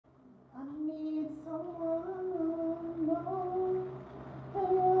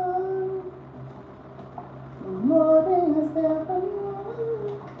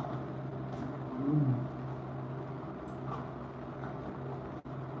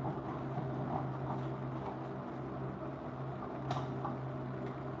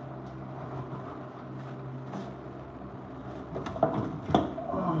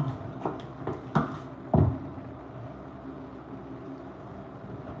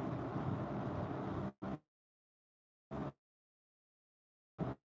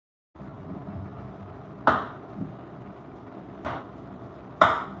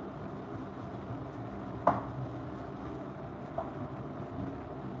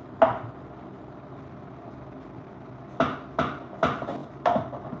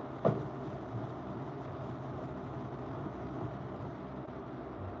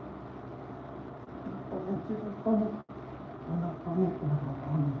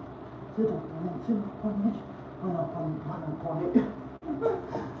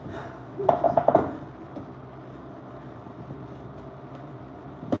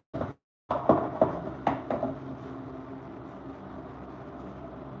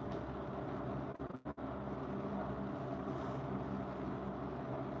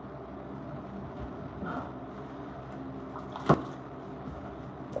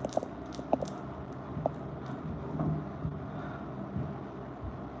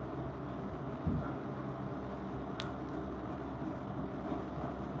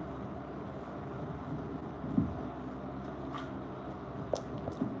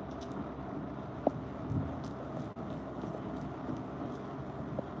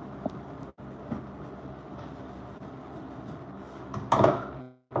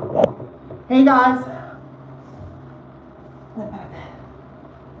Hey guys. Hey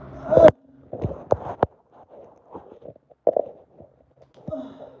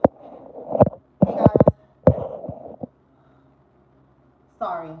guys.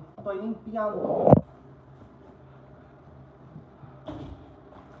 Sorry, estoy limpiando.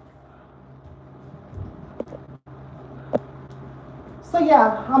 So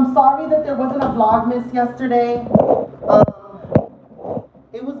yeah, I'm sorry that there wasn't a vlogmas yesterday.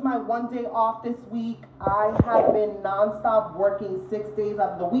 It was my one day off this week. I have been nonstop working 6 days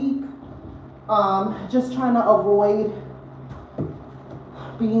of the week. Just trying to avoid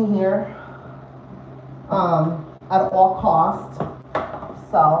being here at all costs.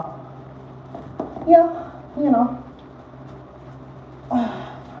 So yeah, you know,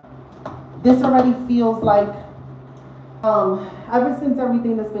 this already feels like ever since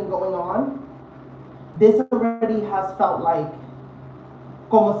everything that's been going on, this already has felt like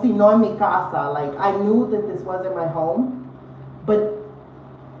como si no en mi casa. Like I knew that this wasn't my home, but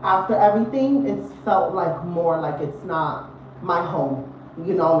after everything, it's felt like more like it's not my home.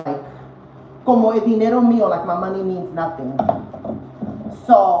 You know, like como el dinero mío, like my money means nothing.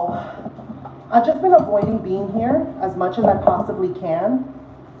 So I've just been avoiding being here as much as I possibly can.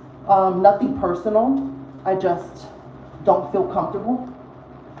 Nothing personal. I just don't feel comfortable.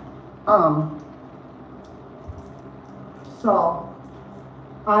 So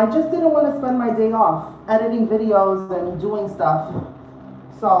I just didn't want to spend my day off editing videos and doing stuff.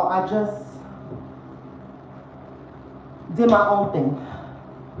 So I just did my own thing.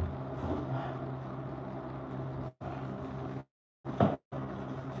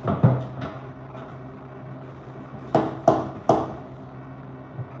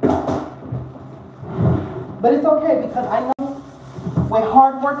 But it's okay because I know with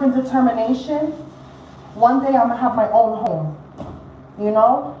hard work and determination, one day I'm gonna have my own home, you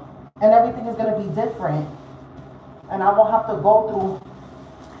know? And everything is gonna be different. And I won't have to go through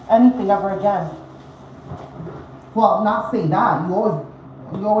anything ever again. Well, not say that.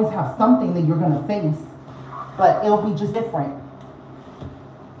 You always have something that you're gonna face, but it'll be just different.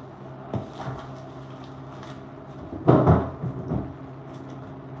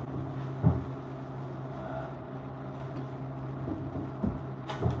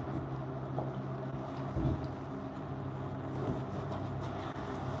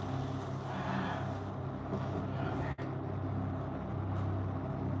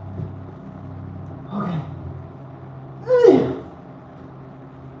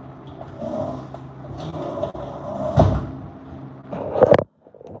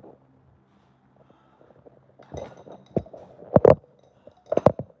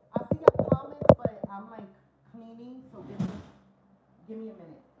 Give me a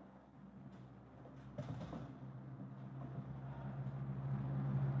minute.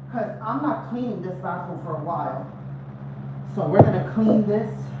 Because I'm not cleaning this bathroom for a while. So we're going to clean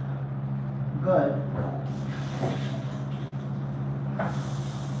this good.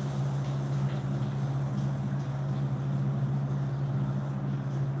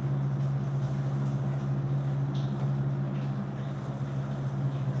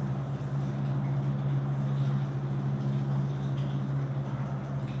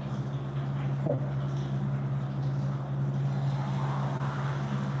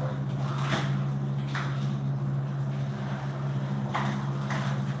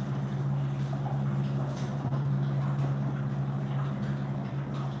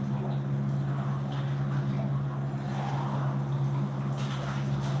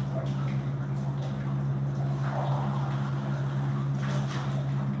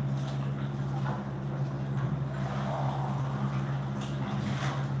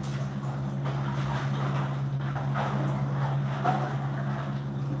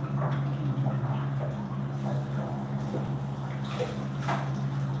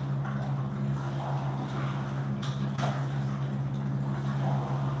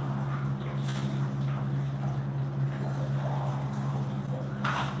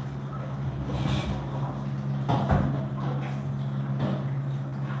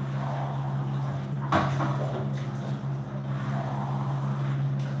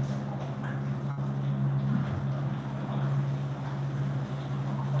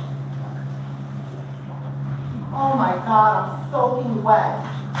 my God, I'm soaking wet.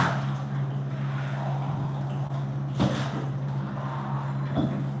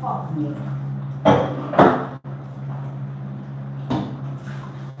 Fuck me.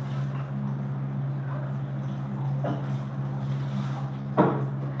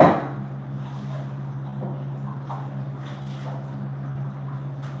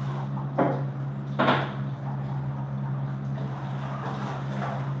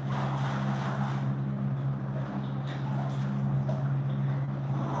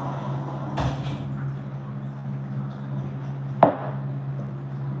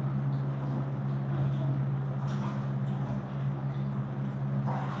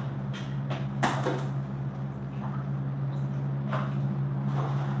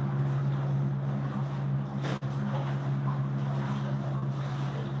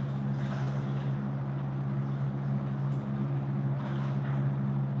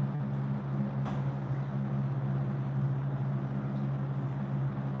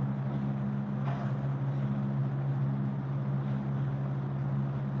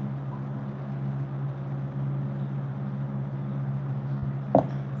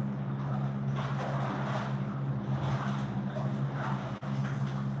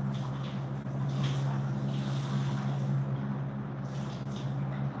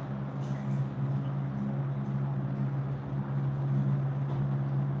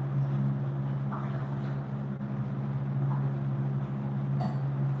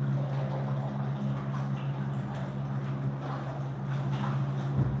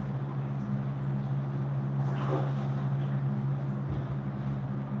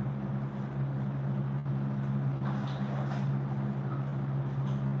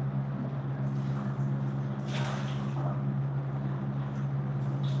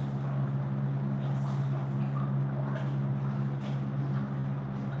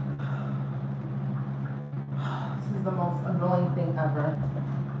 This is the most annoying thing ever.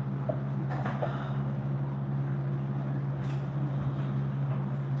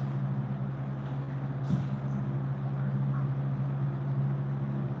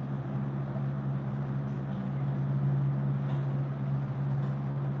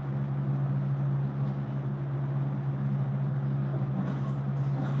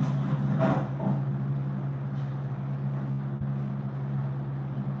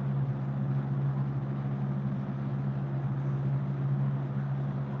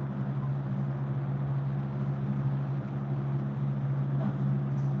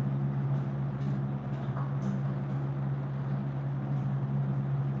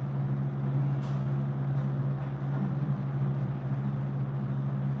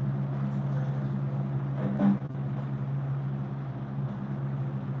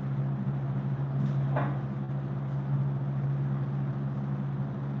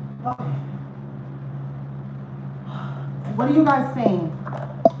 Okay. What are you guys saying?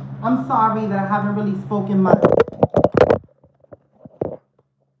 I'm sorry that I haven't really spoken much.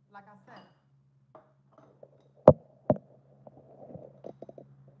 Like I said.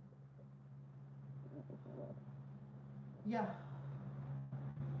 Yeah.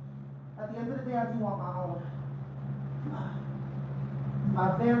 At the end of the day, I do want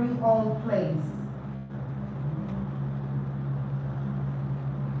my very own place.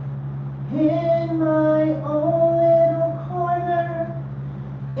 In my own little corner,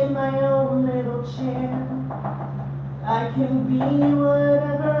 in my own little chair, I can be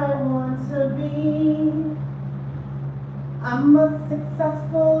whatever I want to be. I'm a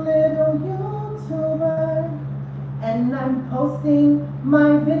successful little YouTuber, and I'm posting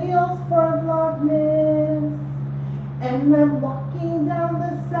my videos for vlogmas, and I'm walking down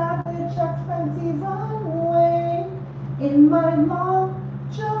the Savage X Fenty runway in my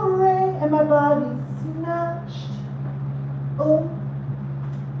lingerie, and my body's snatched. Oh.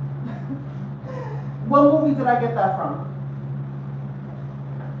 What movie did I get that from?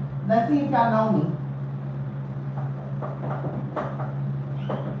 Let's see if y'all know me.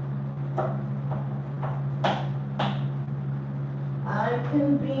 I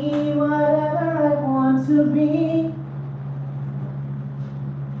can be whatever I want to be.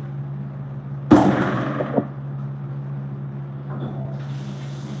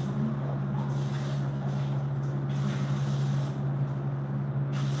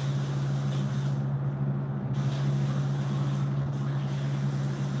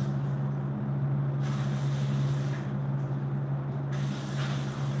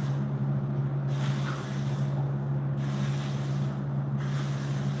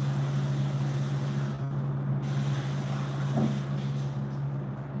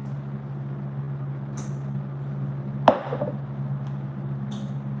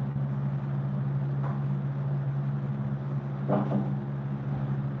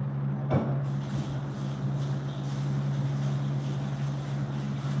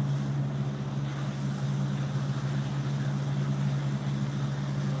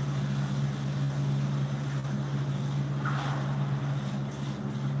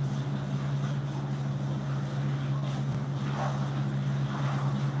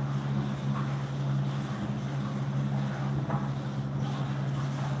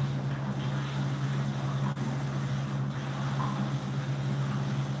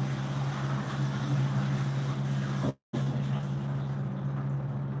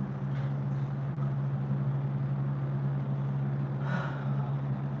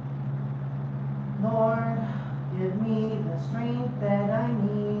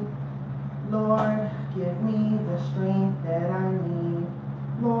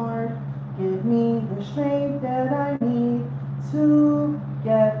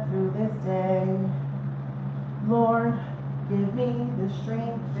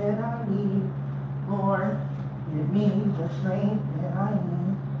 give me the strength that I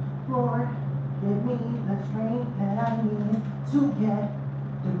need. Lord, give me the strength that I need to get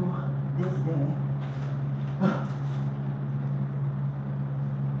through this day.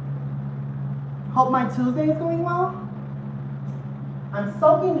 Hope my Tuesday is going well. I'm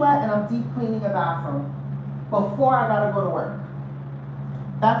soaking wet and I'm deep cleaning a bathroom before I gotta go to work.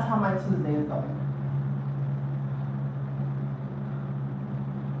 That's how my Tuesday is going.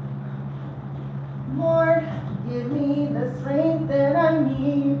 Lord, give me the strength that I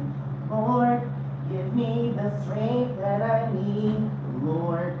need. Lord, give me the strength that I need.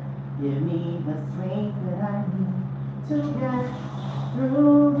 Lord, give me the strength that I need to get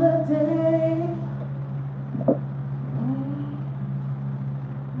through the day.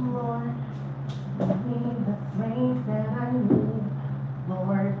 Lord, give me the strength that I need.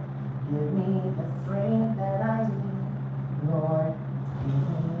 Lord, give me the strength that I need. Lord, give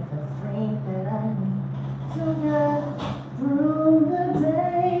me the strength that I need to get through the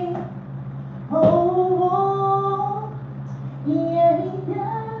day. Oh, yeah,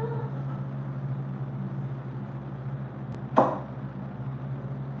 yeah.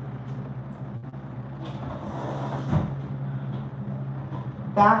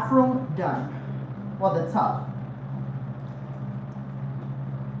 Bathroom done. Well, the tub.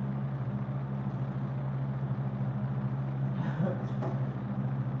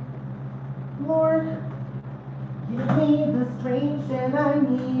 Lord, give me the strength that I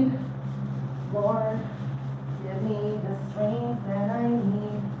need. Lord, give me the strength that I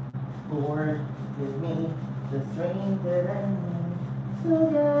need. Lord, give me the strength that I need to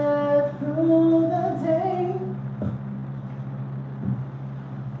get through the day.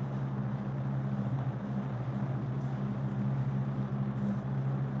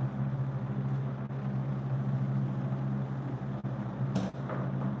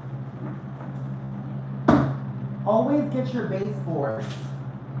 Always get your baseboards.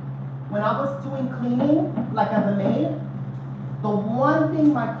 When I was doing cleaning, like as a maid, the one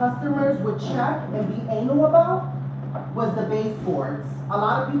thing my customers would check and be anal about was the baseboards. A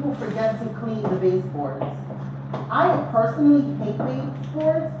lot of people forget to clean the baseboards. I personally hate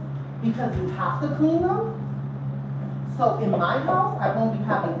baseboards because you have to clean them. So in my house, I won't be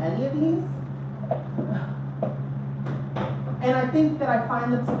having any of these. And I think that I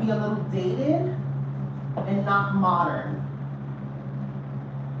find them to be a little dated and not modern.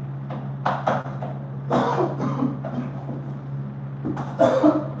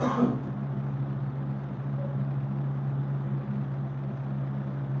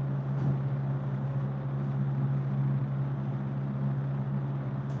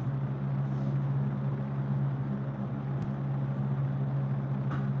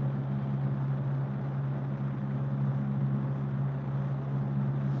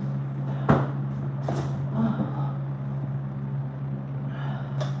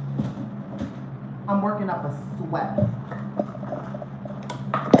 I'm working up a sweat.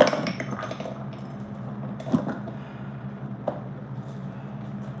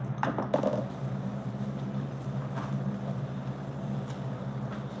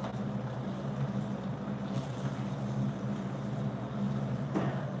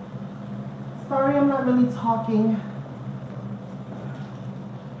 Sorry, I'm not really talking.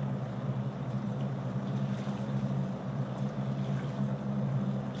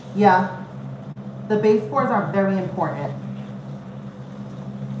 Yeah. The baseboards are very important.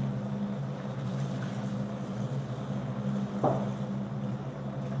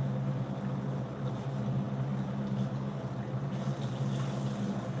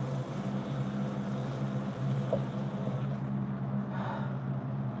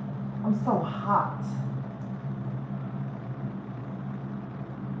 I'm so hot.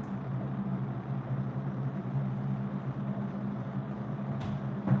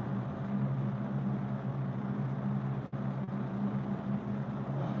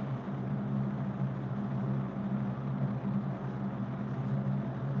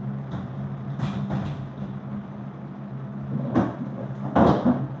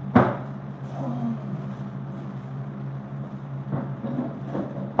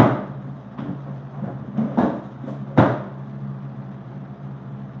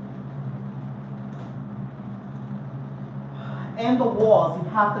 And the walls, you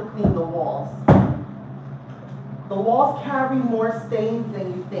have to clean the walls. The walls carry more stains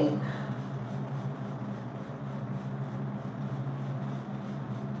than you think.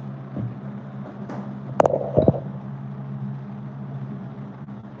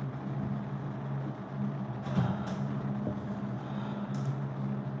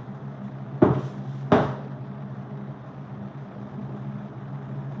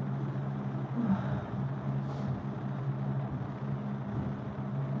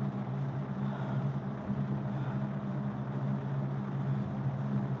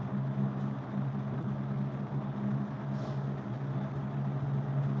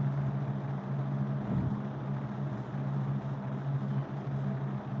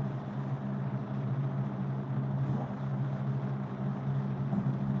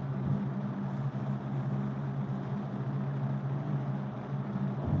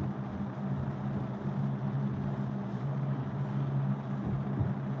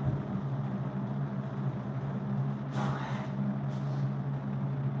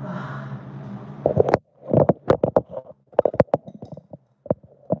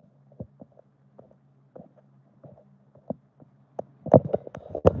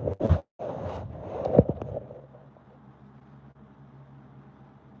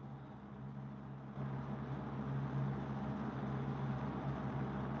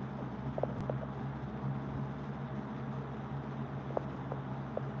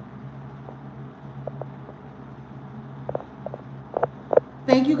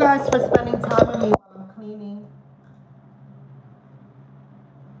 Thank you guys for spending time with me while I'm cleaning.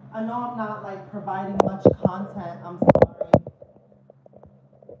 I know I'm not like providing much content. I'm sorry.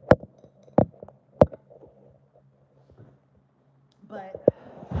 But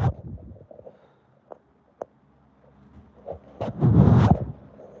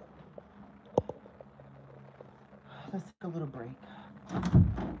let's take a little break. Let's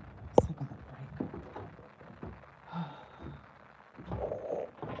take a little break.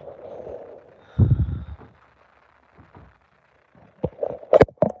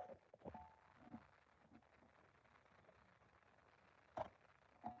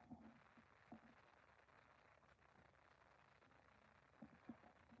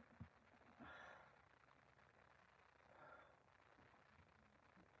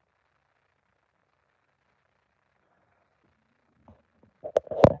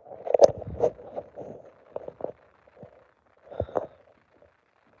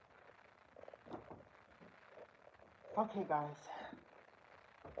 Okay, guys.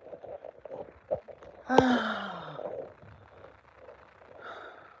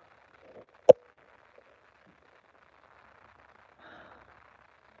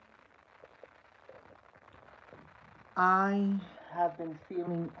 I have been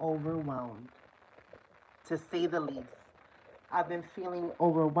feeling overwhelmed, to say the least. I've been feeling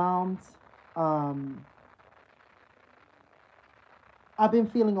overwhelmed. Um, I've been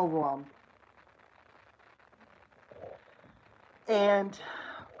feeling overwhelmed. And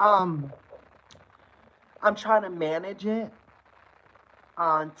um, I'm trying to manage it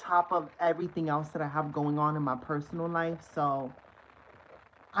on top of everything else that I have going on in my personal life. So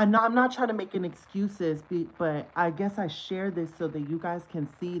I'm not trying to make any excuses, but I guess I share this so that you guys can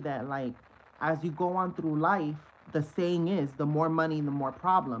see that, like, as you go on through life, the saying is the more money, the more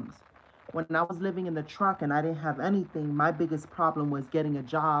problems. When I was living in the truck and I didn't have anything, my biggest problem was getting a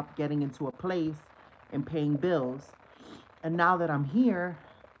job, getting into a place, and paying bills. And now that I'm here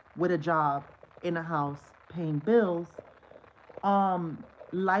with a job, in a house, paying bills, um,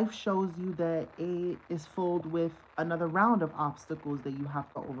 life shows you that it is filled with another round of obstacles that you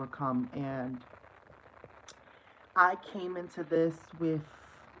have to overcome. And I came into this with,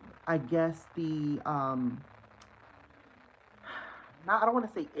 I guess, not, I don't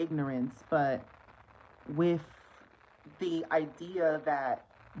want to say ignorance, but with the idea that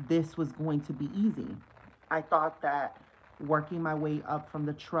this was going to be easy. I thought that working my way up from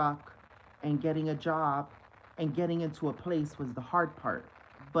the truck and getting a job and getting into a place was the hard part,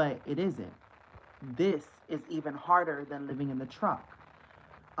 but it isn't. This is even harder than living in the truck,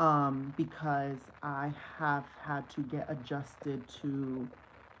 because I have had to get adjusted to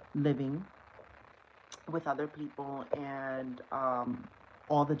living with other people, and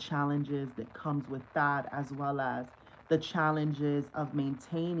all the challenges that comes with that, as well as the challenges of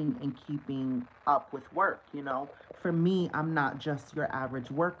maintaining and keeping up with work. For me, I'm not just your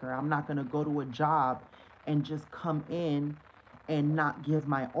average worker. I'm not going to go to a job and just come in and not give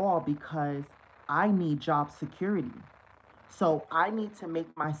my all, because I need job security. So I need to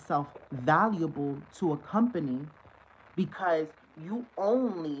make myself valuable to a company, because you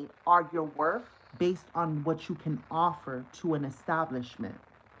only are your worth based on what you can offer to an establishment.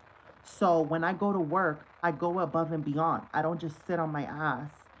 So when I go to work, I go above and beyond. I don't just sit on my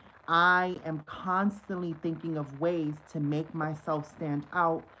ass. I am constantly thinking of ways to make myself stand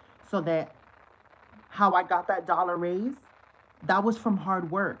out, so that how I got that dollar raise, that was from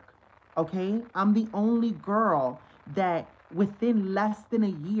hard work. Okay? I'm the only girl that within less than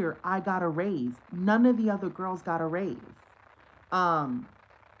a year I got a raise. None of the other girls got a raise. Um,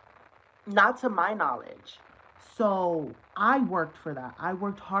 Not to my knowledge. So I worked for that. I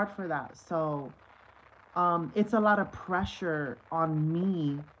worked hard for that. So it's a lot of pressure on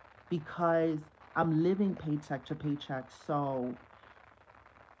me, because I'm living paycheck to paycheck. So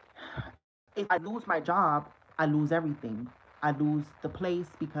if I lose my job, I lose everything. I lose the place,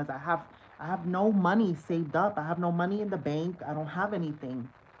 because I have no money saved up. I have no money in the bank. I don't have anything.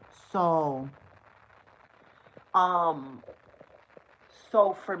 So um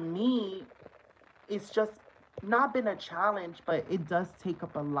so for me, it's just not been a challenge, but it does take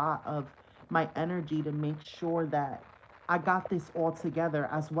up a lot of my energy to make sure that I got this all together,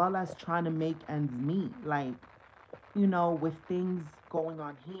 as well as trying to make ends meet. Like, with things going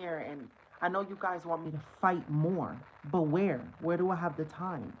on here, and I know you guys want me to fight more, but where? Where do I have the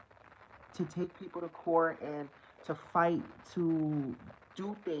time to take people to court and to fight? To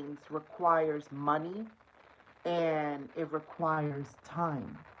do things requires money, and it requires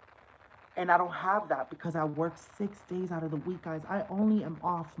time. And I don't have that, because I work 6 days out of the week, guys. I only am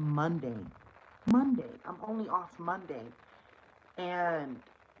off Monday. I'm only off Monday. And,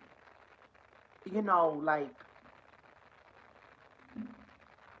 you know, like,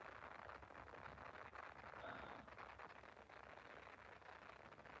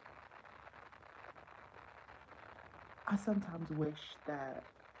 I sometimes wish that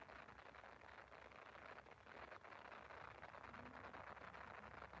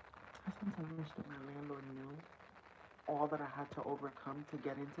I sometimes wish that my landlord knew all that I had to overcome to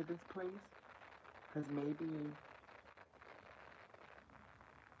get into this place. Because maybe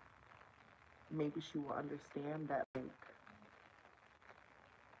she will understand that,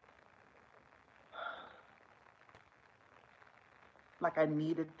 like I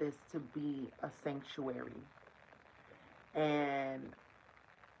needed this to be a sanctuary. And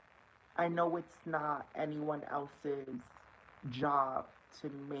I know it's not anyone else's job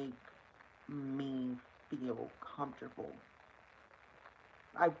to make me feel comfortable.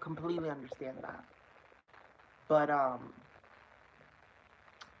 I completely understand that. But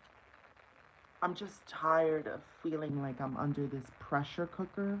I'm just tired of feeling like I'm under this pressure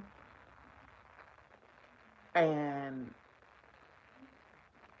cooker. And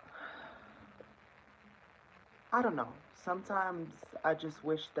I don't know. Sometimes I just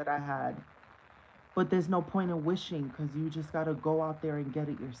wish that I had, but there's no point in wishing because you just got to go out there and get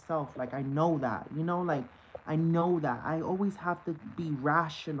it yourself. Like, I know that, like, I know that. I always have to be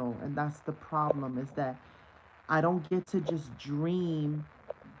rational. And that's the problem, is that I don't get to just dream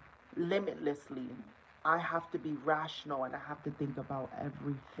limitlessly. I have to be rational and I have to think about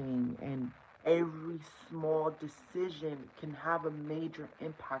everything. And every small decision can have a major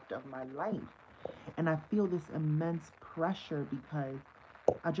impact of my life. And I feel this immense pressure because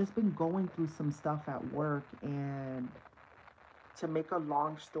I've just been going through some stuff at work. And to make a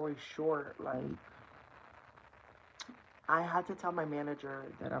long story short, like, I had to tell my manager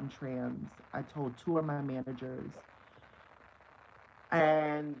that I'm trans. I told two of my managers.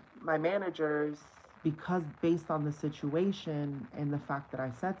 And my managers, because based on the situation and the fact that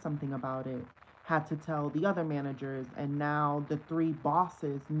I said something about it, had to tell the other managers. And now the three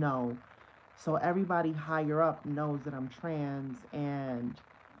bosses know. So everybody higher up knows that I'm trans. And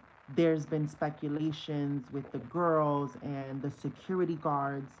there's been speculations with the girls, and the security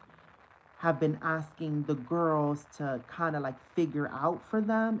guards have been asking the girls to kind of like figure out for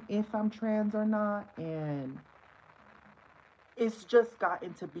them if I'm trans or not. And it's just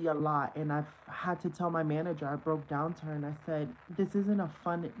gotten to be a lot. And I've had to tell my manager, I broke down to her and I said, this isn't a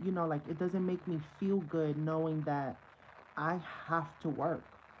fun, like, it doesn't make me feel good knowing that I have to work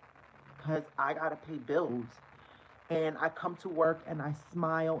because I got to pay bills. And I come to work and I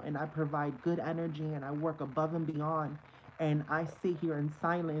smile and I provide good energy and I work above and beyond. And I sit here in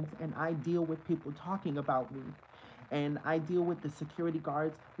silence and I deal with people talking about me. And I deal with the security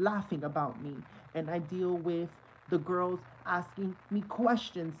guards laughing about me. And I deal with the girls asking me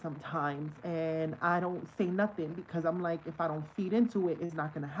questions sometimes. And I don't say nothing because I'm like, if I don't feed into it, it's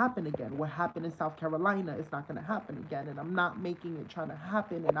not going to happen again. What happened in South Carolina is not going to happen again. And I'm not making it trying to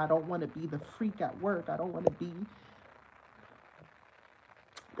happen. And I don't want to be the freak at work. I don't want to be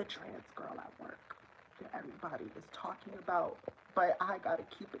the trans girl at work that everybody is talking about. But I gotta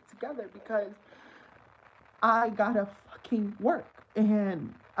keep it together because I gotta fucking work.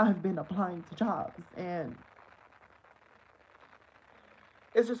 And I've been applying to jobs. And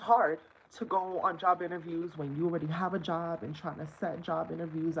it's just hard to go on job interviews when you already have a job and trying to set job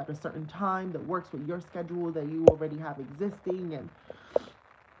interviews at a certain time that works with your schedule that you already have existing. And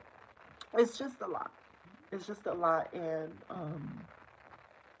it's just a lot. It's just a lot. And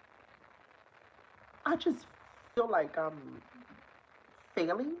I just feel like I'm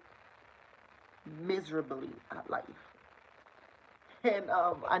failing miserably at life. And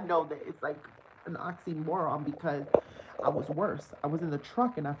I know that it's like an oxymoron because I was worse. I was in the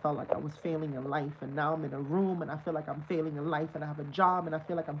truck and I felt like I was failing in life. And now I'm in a room and I feel like I'm failing in life. And I have a job and I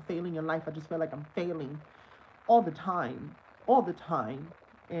feel like I'm failing in life. I just feel like I'm failing all the time, all the time.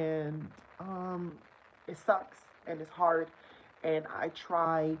 And it sucks and it's hard. And I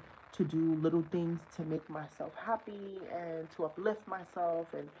try to do little things to make myself happy and to uplift myself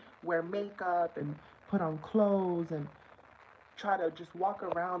and wear makeup and put on clothes and try to just walk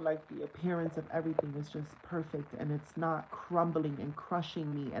around like the appearance of everything is just perfect and it's not crumbling and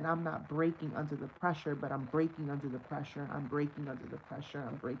crushing me. And I'm not breaking under the pressure, but I'm breaking under the pressure. I'm breaking under the pressure.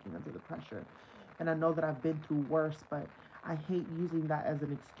 I'm breaking under the pressure. And I know that I've been through worse, but I hate using that as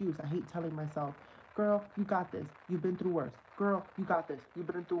an excuse. I hate telling myself, girl, you got this. You've been through worse. Girl, you got this. You've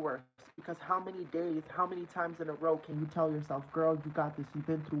been through worse. Because how many days, how many times in a row can you tell yourself, girl, you got this. You've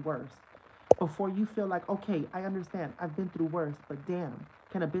been through worse, before you feel like, okay, I understand, I've been through worse, but damn,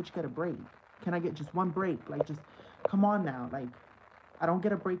 can a bitch get a break? Can I get just one break? Like, just come on now. Like, I don't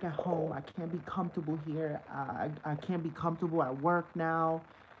get a break at home. I can't be comfortable here. I can't be comfortable at work now.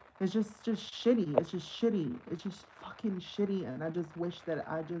 It's just shitty. It's just shitty. It's just fucking shitty. And I just wish that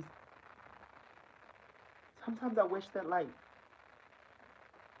I just sometimes I wish that like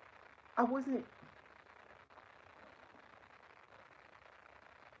I wasn't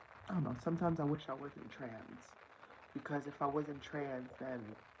I don't know. Sometimes I wish I wasn't trans because if I wasn't trans, then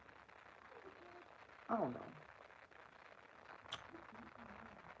I don't know.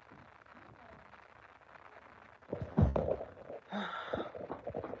 I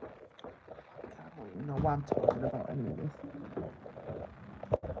don't even know why I'm talking about any of this.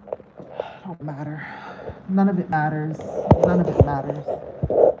 It don't matter. None of it matters. None of it matters.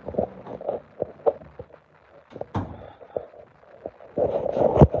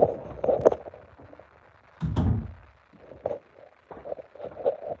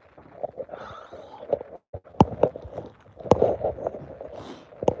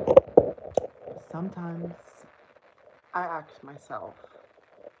 Sometimes I ask myself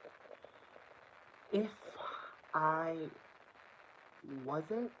if I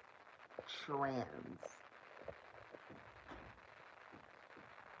wasn't trans,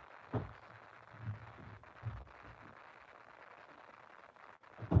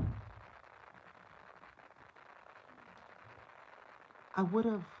 I would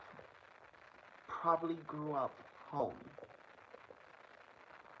have probably grew up home.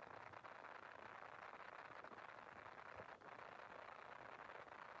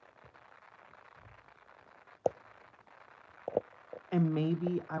 And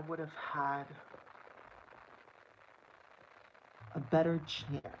maybe I would have had a better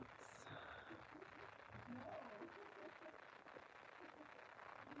chance.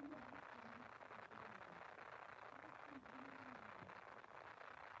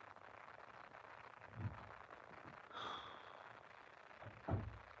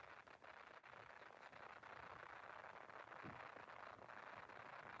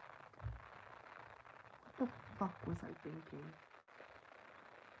 What the fuck was I thinking?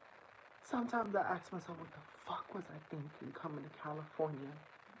 Sometimes I ask myself, what the fuck was I thinking coming to California,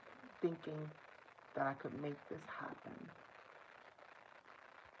 thinking that I could make this happen?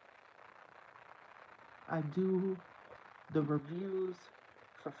 I do the reviews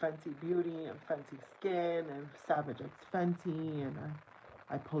for Fenty Beauty and Fenty Skin and Savage X Fenty, and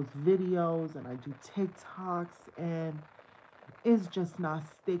I post videos and I do TikToks, and it's just not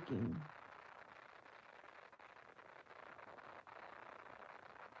sticking.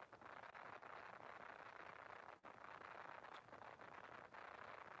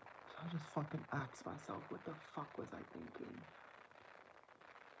 So I just fucking ask myself, what the fuck was I thinking?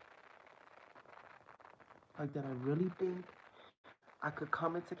 Like, did I really think I could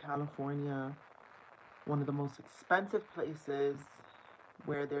come into California, one of the most expensive places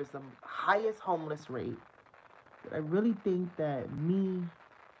where there's the highest homeless rate? Did I really think that me,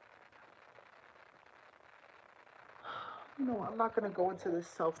 I'm not gonna go into this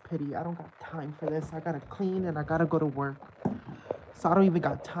self-pity. I don't got time for this. I gotta clean and I gotta go to work. So I don't even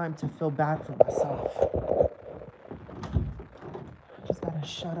got time to feel bad for myself. I just gotta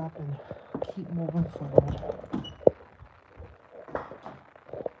shut up and keep moving forward.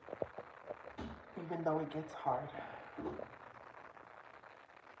 Even though it gets hard.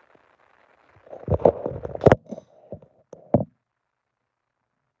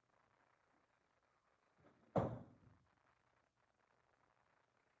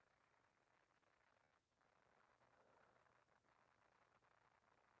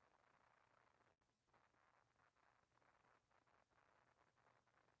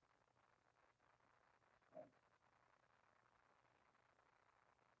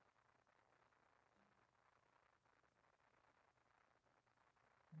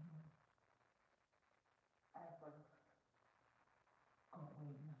 Ever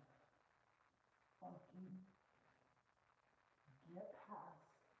going fucking get past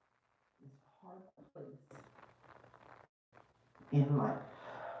this hard place in life.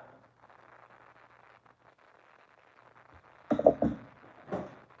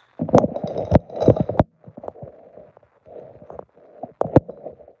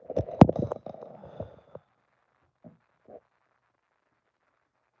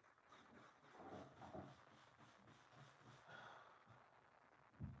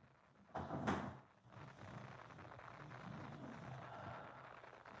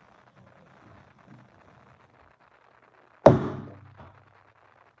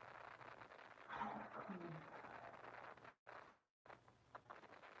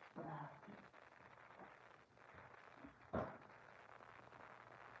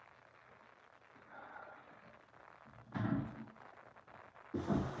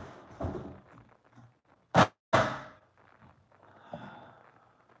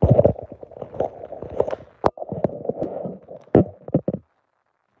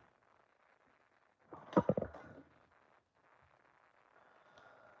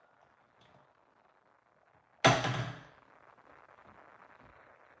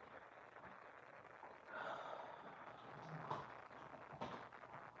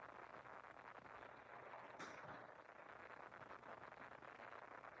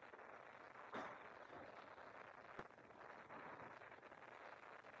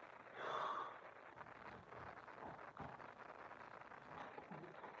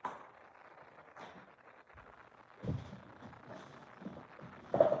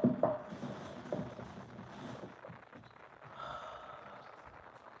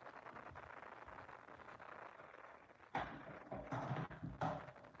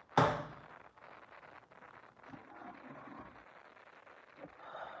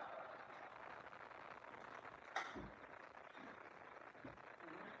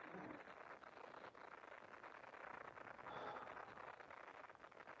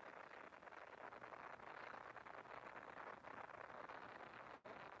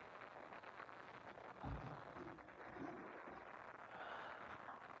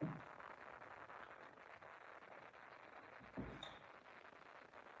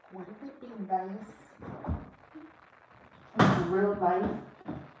 Wouldn't it be nice if real life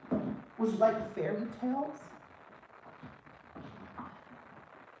was like fairy tales?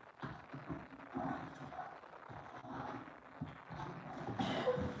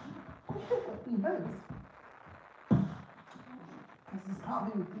 It would be nice. Because this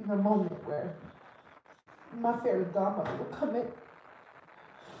probably would be the moment where my fairy godmother would come in.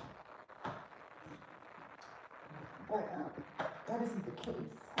 But that isn't the case.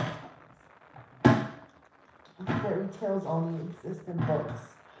 Fairy tales only exist in books.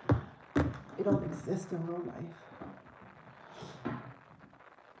 They don't exist in real life.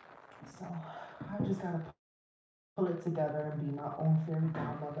 So I just gotta pull it together and be my own fairy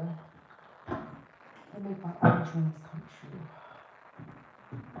godmother and make my own dreams come true.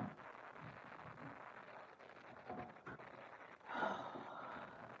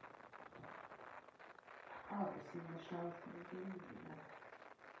 Obviously, the show's gonna be easier.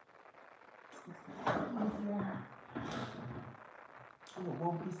 It's gonna be easier. And it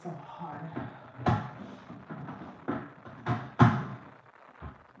won't be so hard.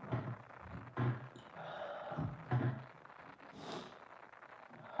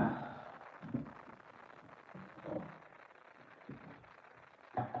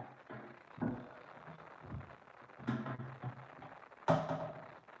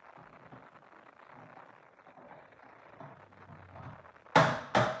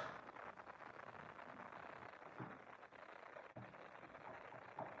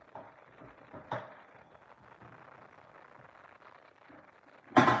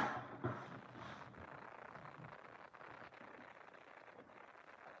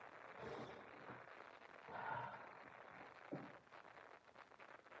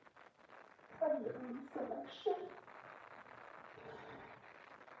 Memory selection.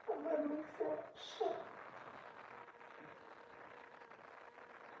 Memory selection.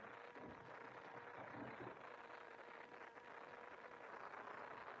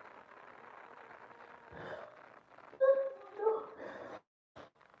 No,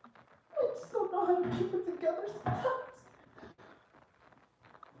 I just don't know how to keep it together sometimes.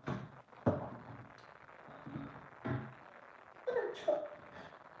 And I'm trying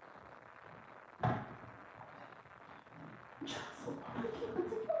so hard to keep it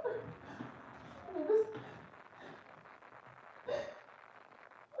together. And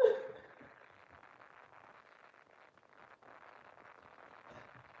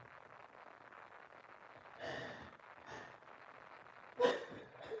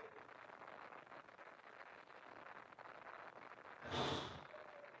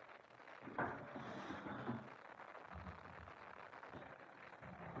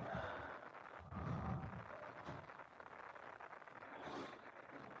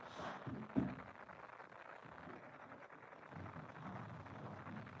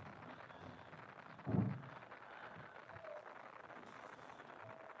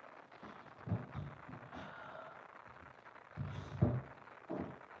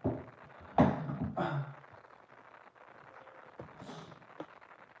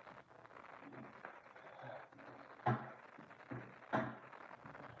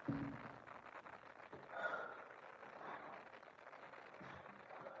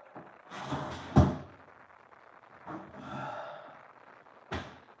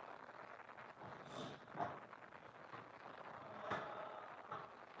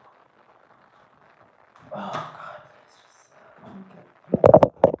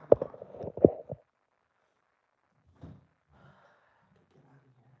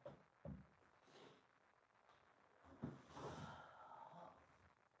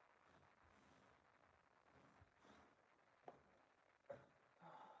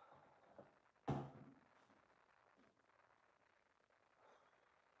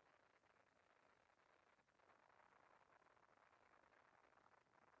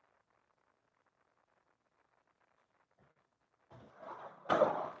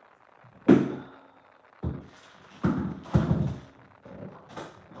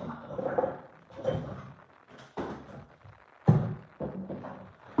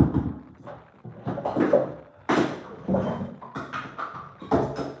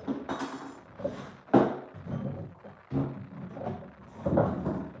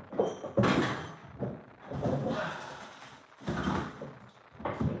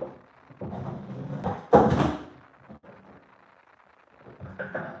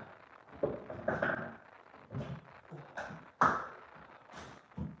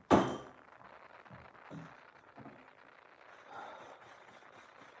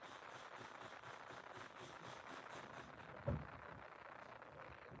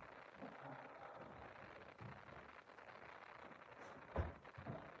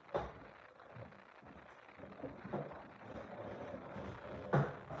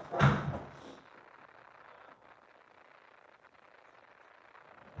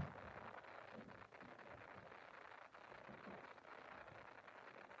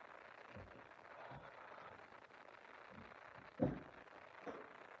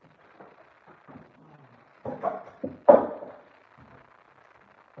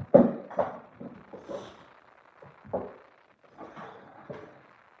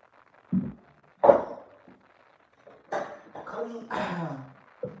In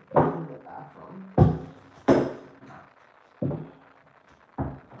the bathroom.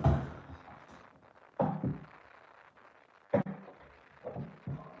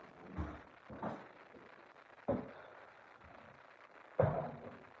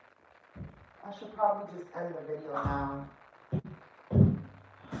 I should probably just end the video now.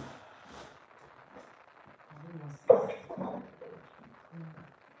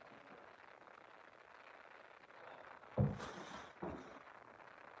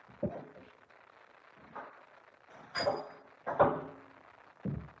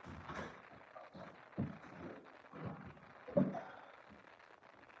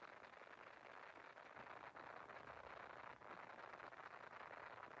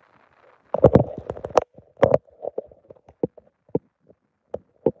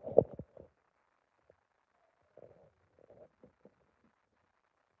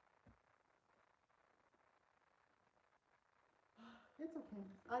 It's okay.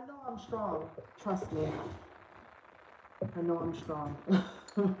 I know I'm strong. Trust me. I know I'm strong.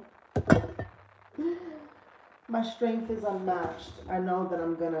 My strength is unmatched. I know that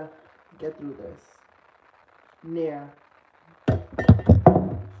I'm gonna get through this. Near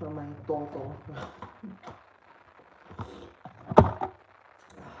for my toto.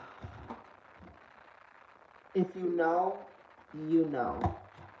 If you know, you know.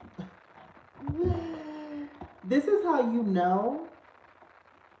 This is how you know.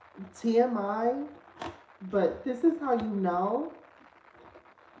 TMI, but this is how you know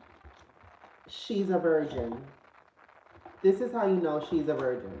she's a virgin. This is how you know she's a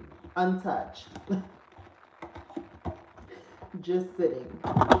virgin. Untouched. Just sitting.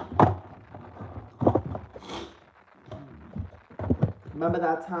 Remember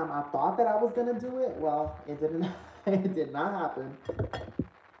that time I thought that I was gonna do it? Well, it didn't. It did not happen.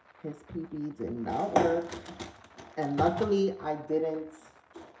 His pee-pee did not work, and luckily I didn't.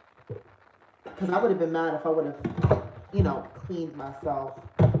 Because I would have been mad if I would have, cleaned myself,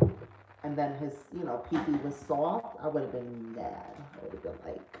 and then his, pee-pee was soft. I would have been mad. I would have been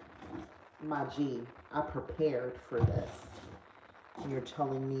like, my G, I prepared for this. And you're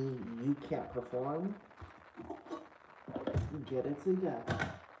telling me you can't perform? Get it together.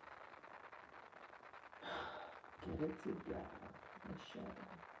 Get it together. Michelle.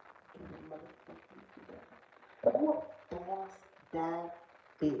 Get it motherfucking together. You a boss dad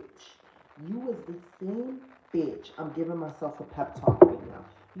bitch. You was the same bitch. I'm giving myself a pep talk right now.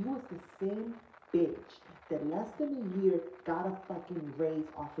 You was the same bitch that less than a year got a fucking raise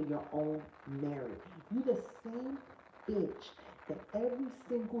off of your own marriage. You the same bitch that every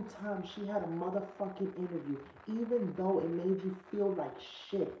single time she had a motherfucking interview, even though it made you feel like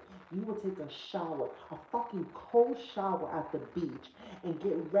shit, you would take a shower, a fucking cold shower at the beach, and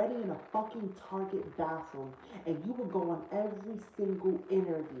get ready in a fucking Target bathroom, and you would go on every single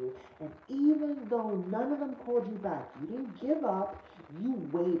interview, and even though none of them called you back, you didn't give up, you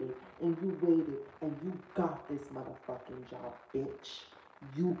waited, and you got this motherfucking job, bitch.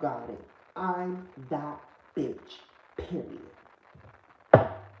 You got it. I'm that bitch, period.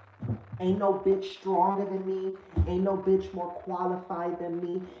 Ain't no bitch stronger than me. Ain't no bitch more qualified than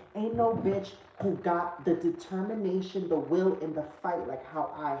me. Ain't no bitch who got the determination, the will, and the fight like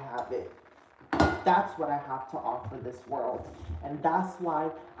how I have it. That's what I have to offer this world. And that's why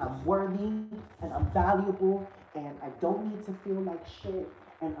I'm worthy and I'm valuable and I don't need to feel like shit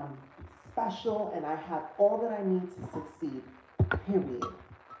and I'm special and I have all that I need to succeed. Period.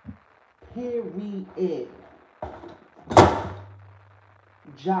 Period.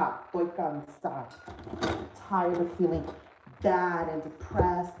 Ja, estoy cansada. Tired of feeling bad and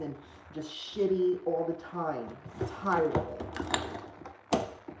depressed and just shitty all the time. Tired of it.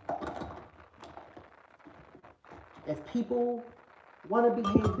 If people want to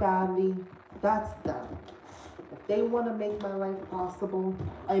behave badly, that's them. If they want to make my life impossible,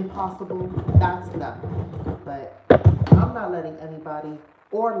 that's them. But I'm not letting anybody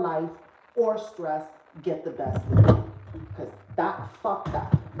or life or stress get the best of me. Because fuck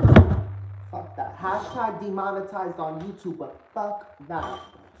that. Fuck that. Hashtag demonetized on YouTube, but fuck that.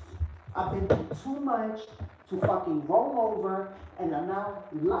 I've been through too much to fucking roll over and allow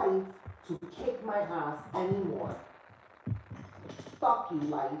life to kick my ass anymore. Fuck you,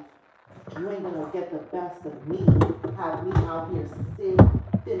 life. You ain't gonna get the best of me. Have me out here sick,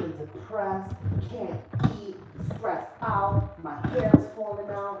 feeling depressed, can't eat, stressed out, my hair's falling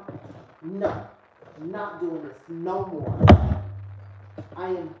out. No, I'm not doing this no more. I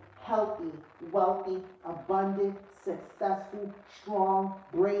am healthy, wealthy, abundant, successful, strong,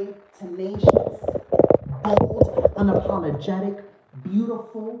 brave, tenacious, bold, unapologetic,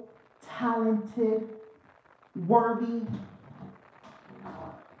 beautiful, talented, worthy,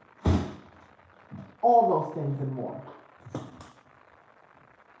 All those things and more.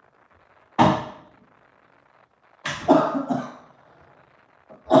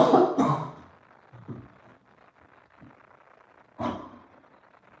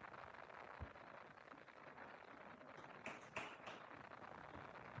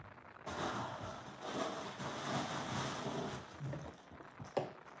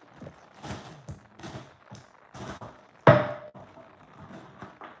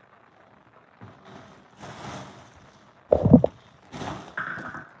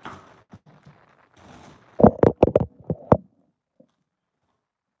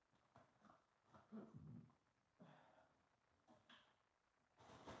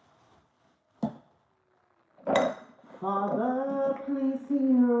 Father, please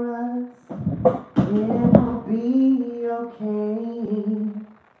hear us. It will be okay.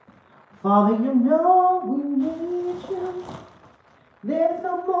 Father, you know we need you. There's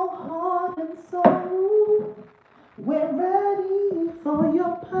no more heart and soul. We're ready for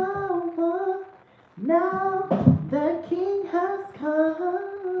your power. Now the King has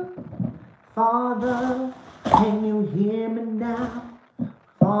come. Father, can you hear me now?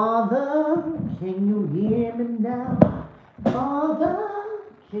 Father, can you hear me now? Father,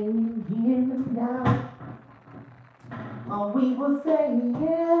 can you hear me now? Oh, we will say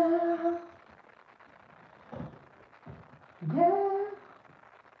yeah, yeah.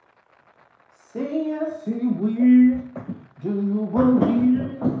 Say yes, he will. Do you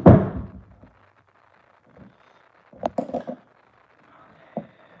believe?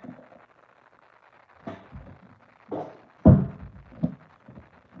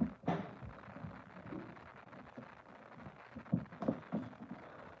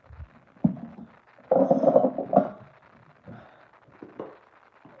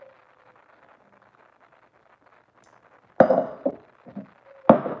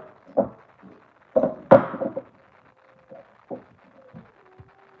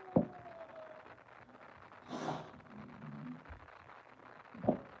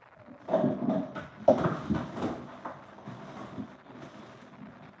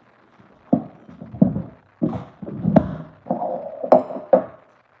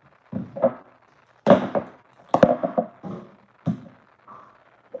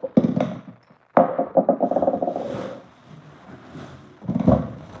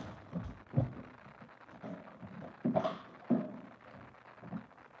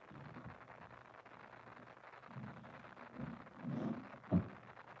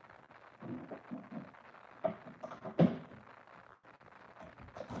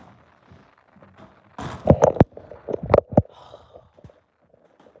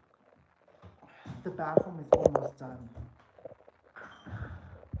 The bathroom is almost done.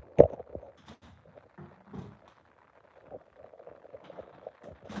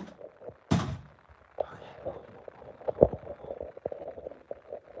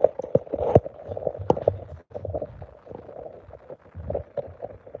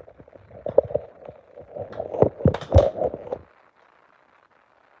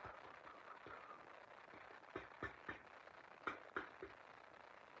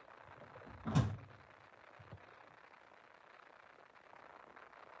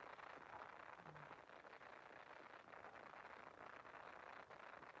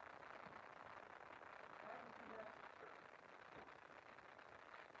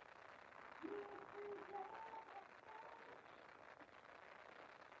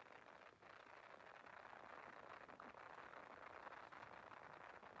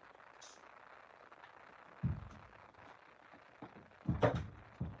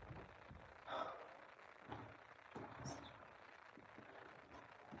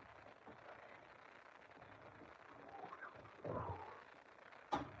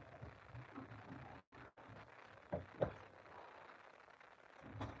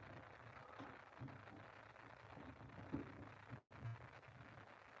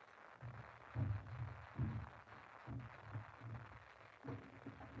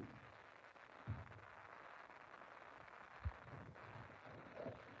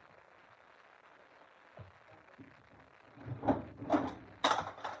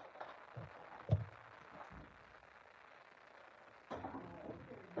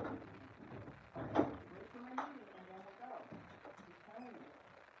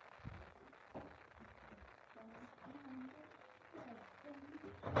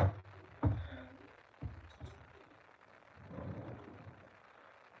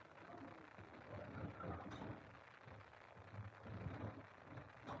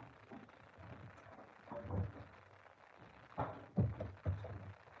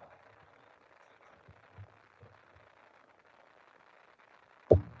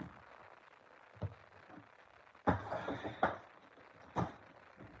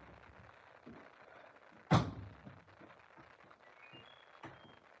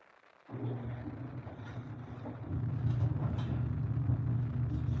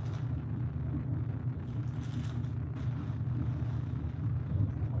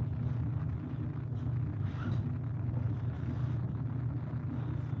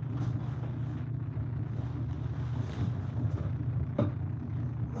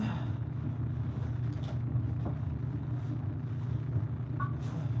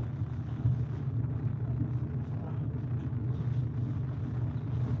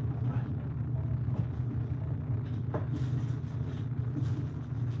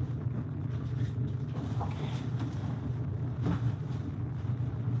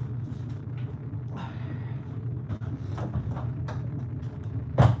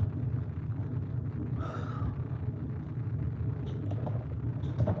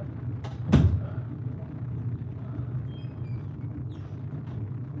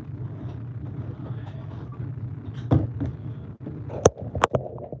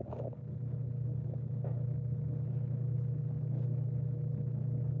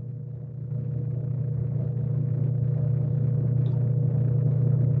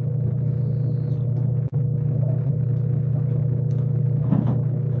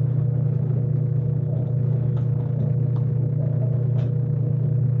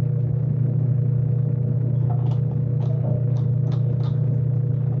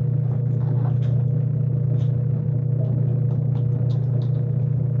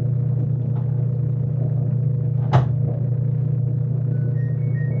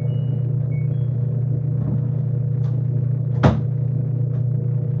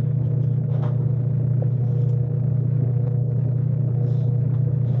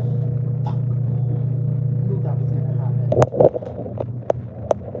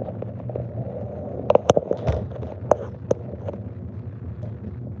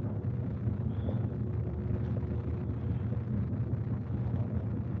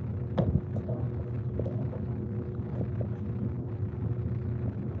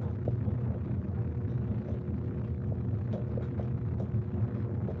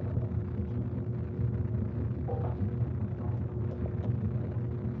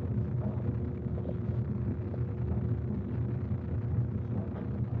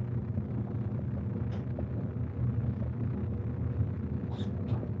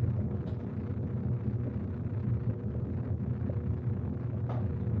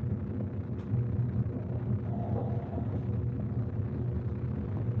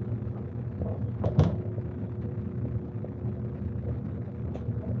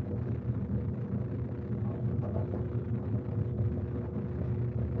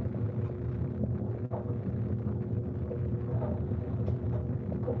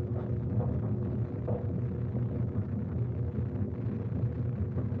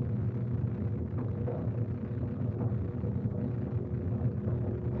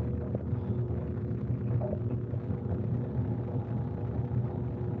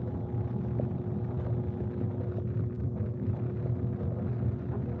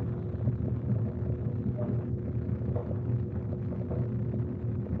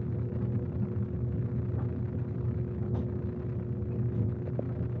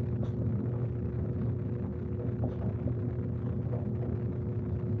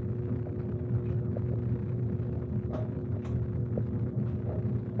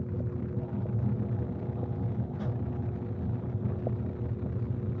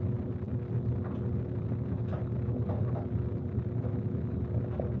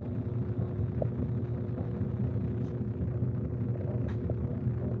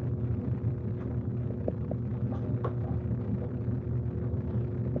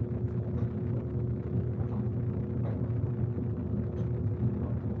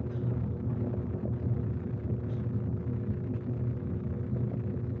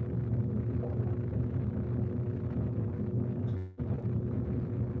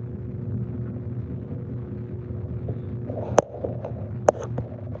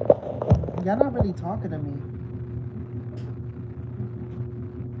 Y'all not really talking to me.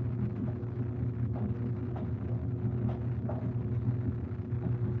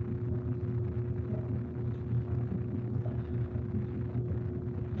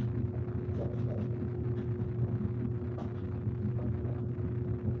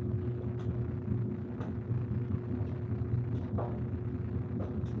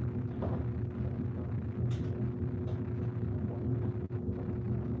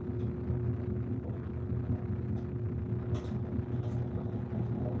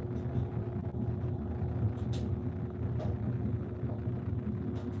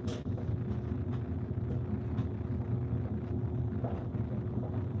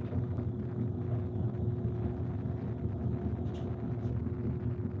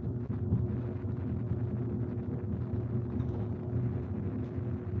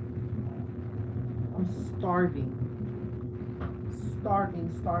 I'm starving.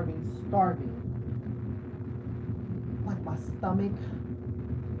 Starving, starving, starving. Like my stomach,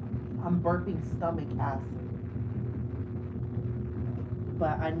 I'm burping stomach acid.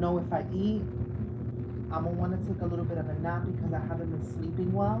 But I know if I eat, I'm gonna want to take a little bit of a nap because I haven't been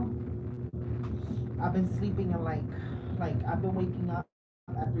sleeping well. I've been sleeping in like I've been waking up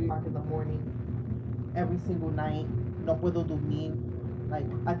at 3 o'clock in the morning every single night. No puedo dormir. Like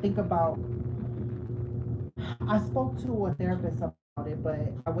I think about. I spoke to a therapist about it, but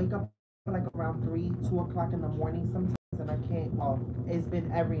I wake up like around 2 o'clock in the morning sometimes, and I can't. Well, it's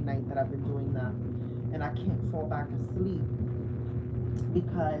been every night that I've been doing that, and I can't fall back asleep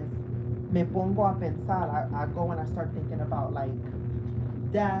because me pongo a pensar. I go and I start thinking about like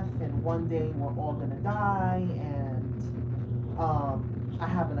death, and one day we're all gonna die, and I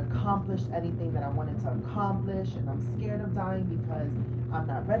haven't accomplished anything that I wanted to accomplish, and I'm scared of dying because I'm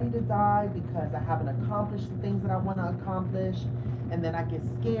not ready to die because I haven't accomplished the things that I want to accomplish. And then I get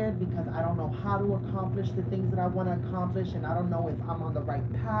scared because I don't know how to accomplish the things that I want to accomplish, and I don't know if I'm on the right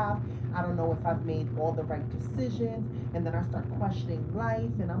path. I don't know if I've made all the right decisions. And then I start questioning life,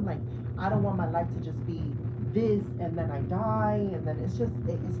 and I'm like, I don't want my life to just be this, and then I die, and then it's just,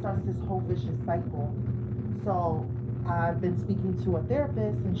 it starts this whole vicious cycle. So I've been speaking to a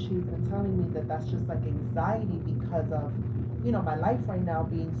therapist, and she's been telling me that that's just like anxiety because of, my life right now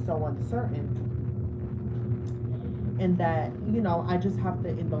being so uncertain. And that, I just have to,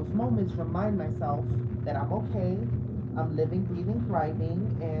 in those moments, remind myself that I'm okay. I'm living, breathing,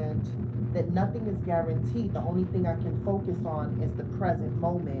 thriving, and that nothing is guaranteed. The only thing I can focus on is the present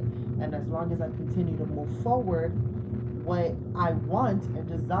moment. And as long as I continue to move forward, what I want and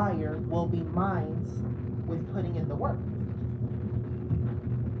desire will be mine with putting in the work.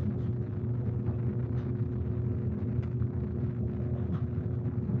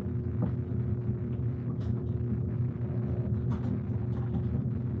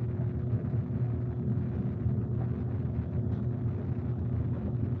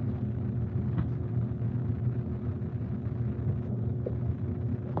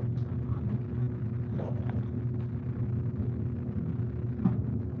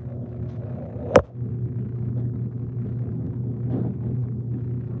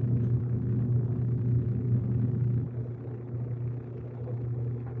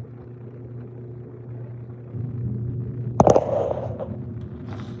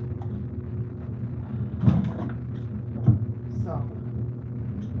 So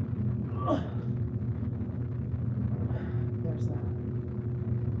there's that.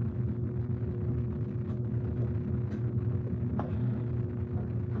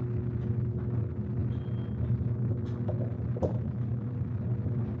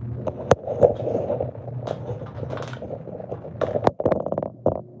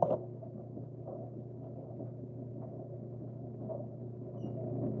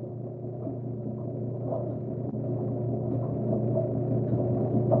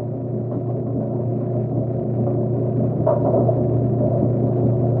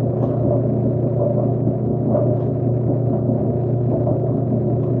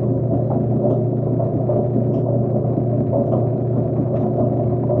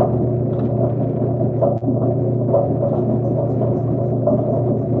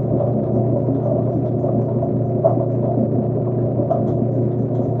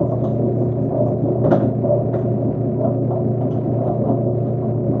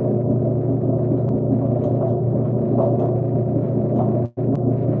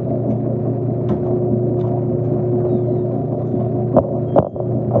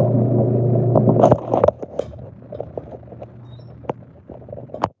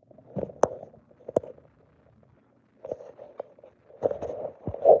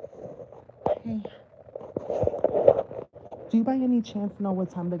 Hey, do you by any chance know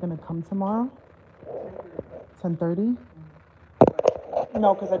what time they're gonna come tomorrow? 10:30?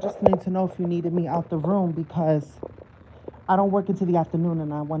 No, because I just need to know if you needed me out the room because I don't work into the afternoon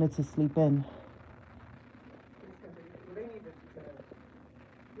and I wanted to sleep in. They need to,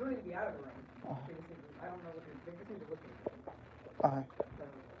 you don't need to be out of the room. They just need to, I don't know what they just need to look at it. Okay. So,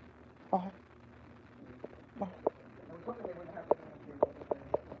 Okay. I was hoping they wouldn't have to come up here, but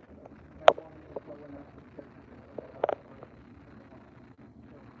that won't be slow enough.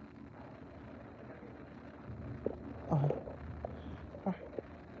 Okay.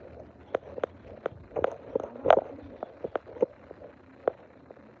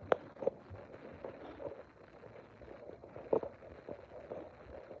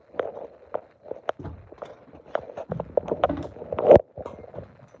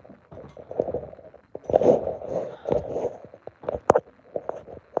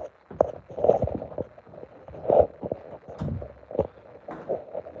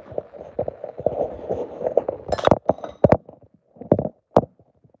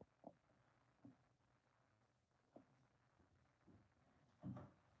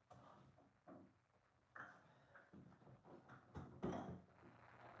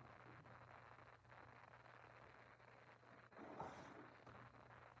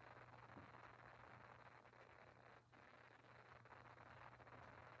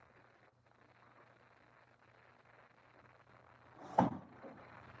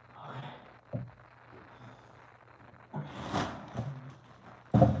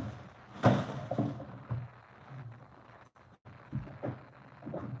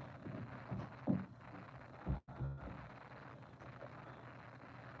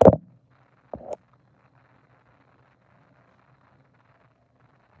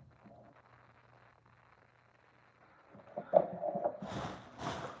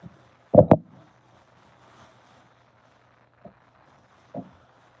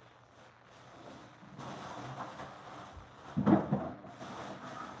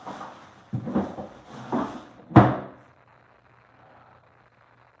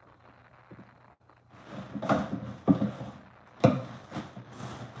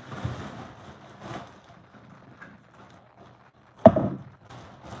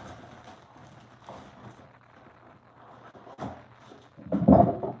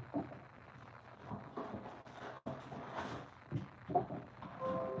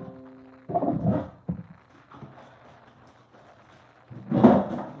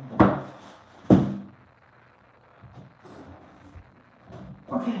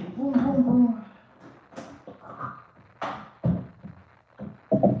 Okay, boom, boom, boom.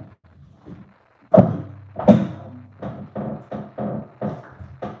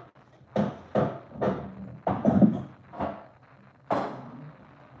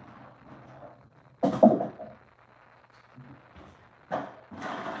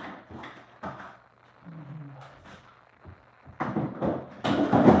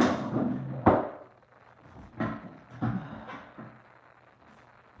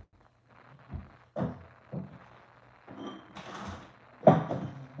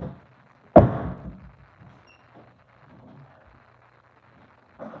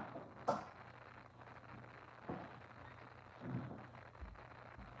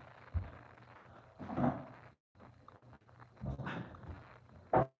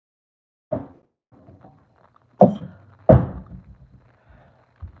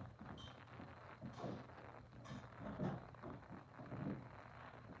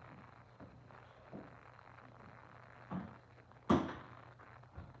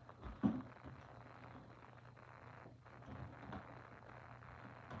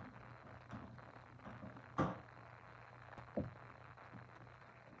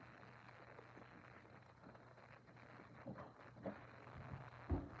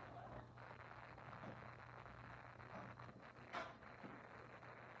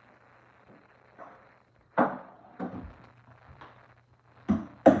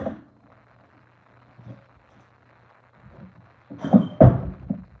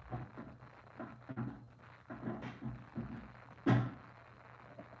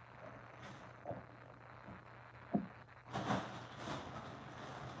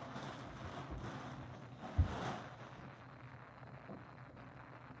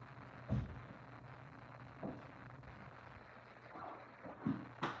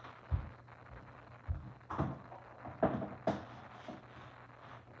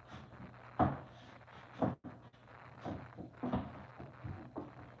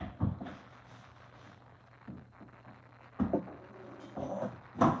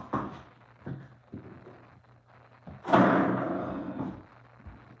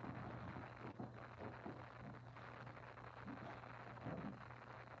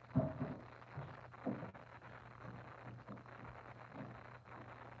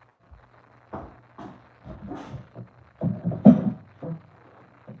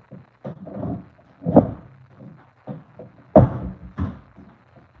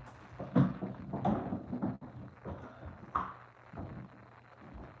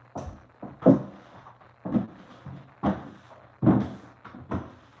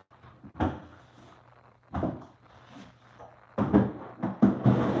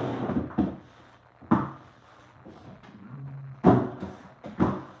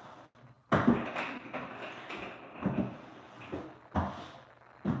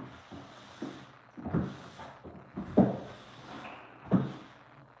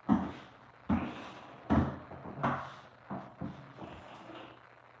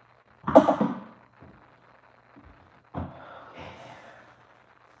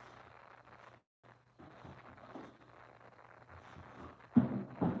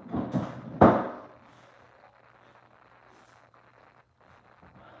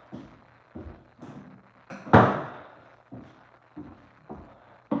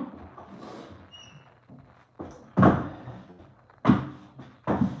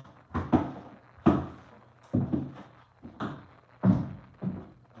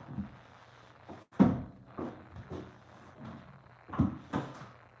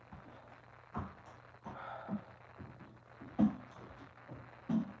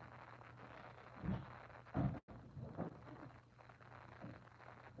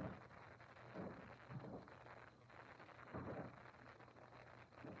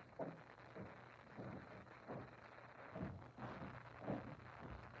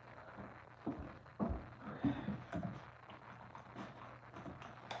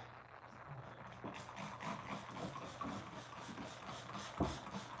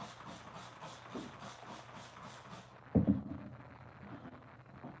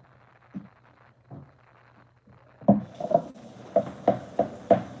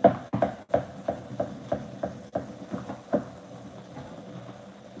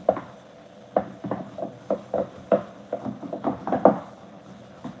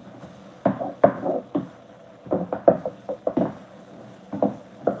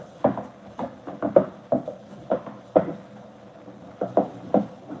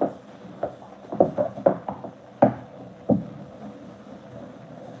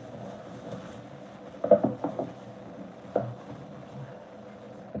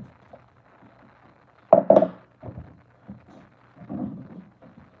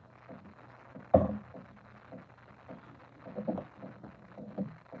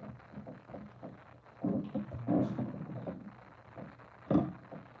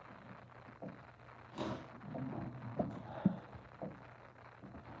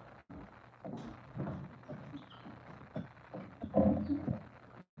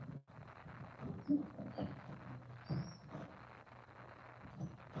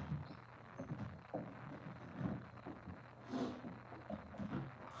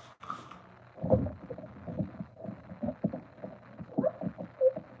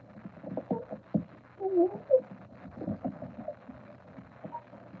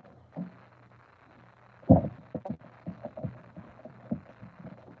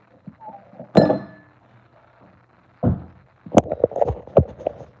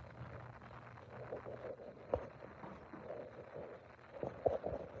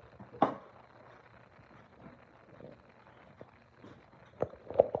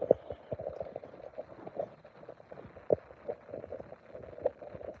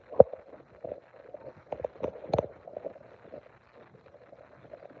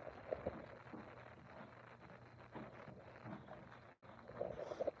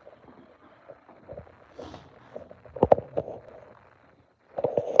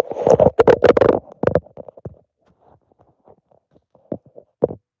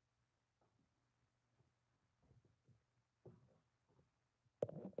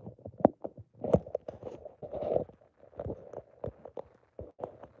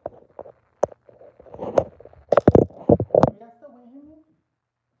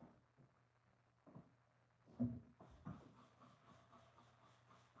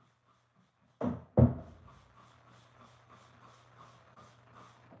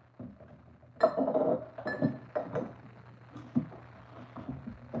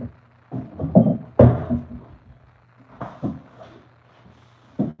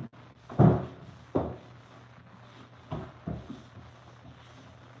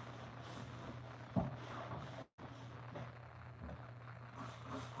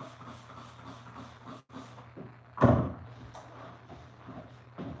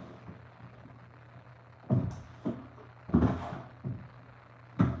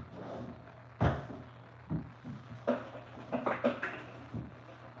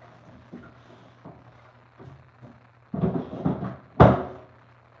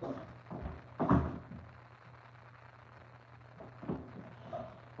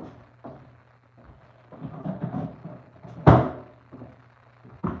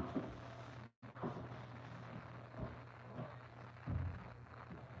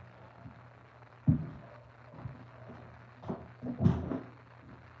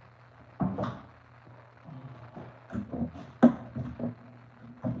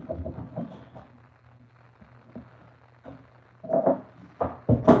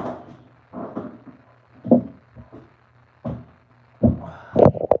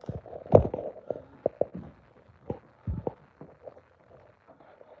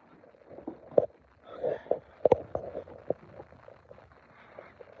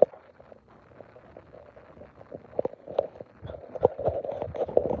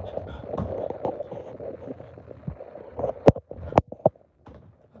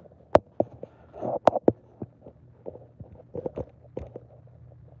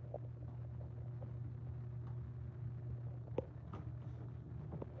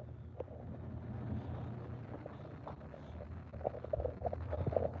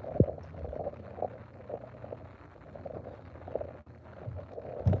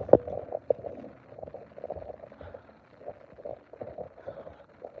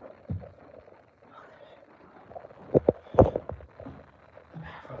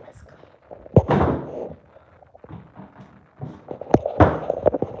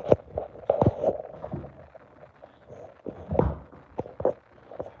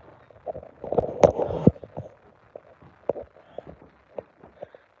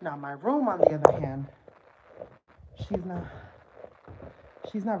 Now my room, on the other hand, she's not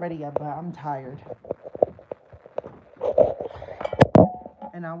she's not ready yet, but I'm tired.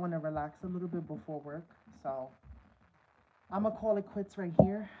 And I want to relax a little bit before work. So I'm going to call it quits right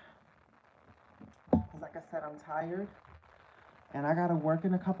here. Because like I said, I'm tired. And I got to work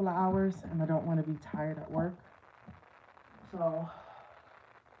in a couple of hours. And I don't want to be tired at work. So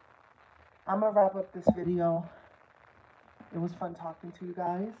I'm going to wrap up this video. It was fun talking to you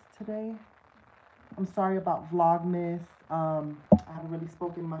guys today. I'm sorry about Vlogmas. I haven't really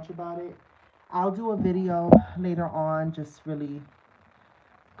spoken much about it. I'll do a video later on, just really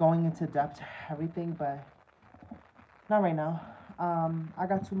going into depth everything, but not right now. I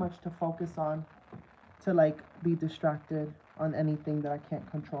got too much to focus on to like be distracted on anything that I can't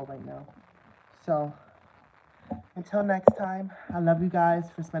control right now. So until next time, I love you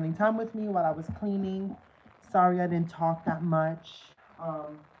guys for spending time with me while I was cleaning. Sorry I didn't talk that much.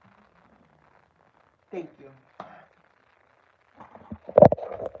 Thank you.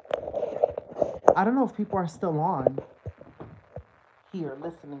 I don't know if people are still on here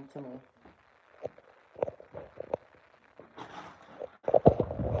listening to me.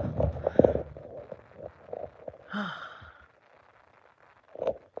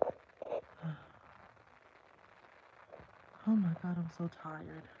 Oh my God, I'm so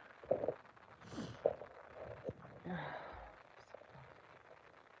tired. Yeah.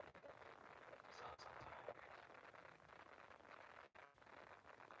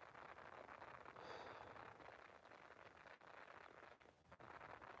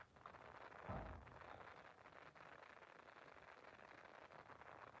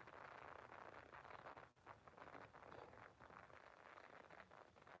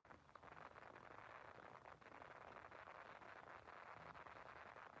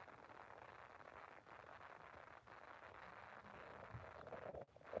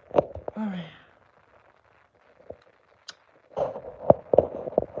 All right.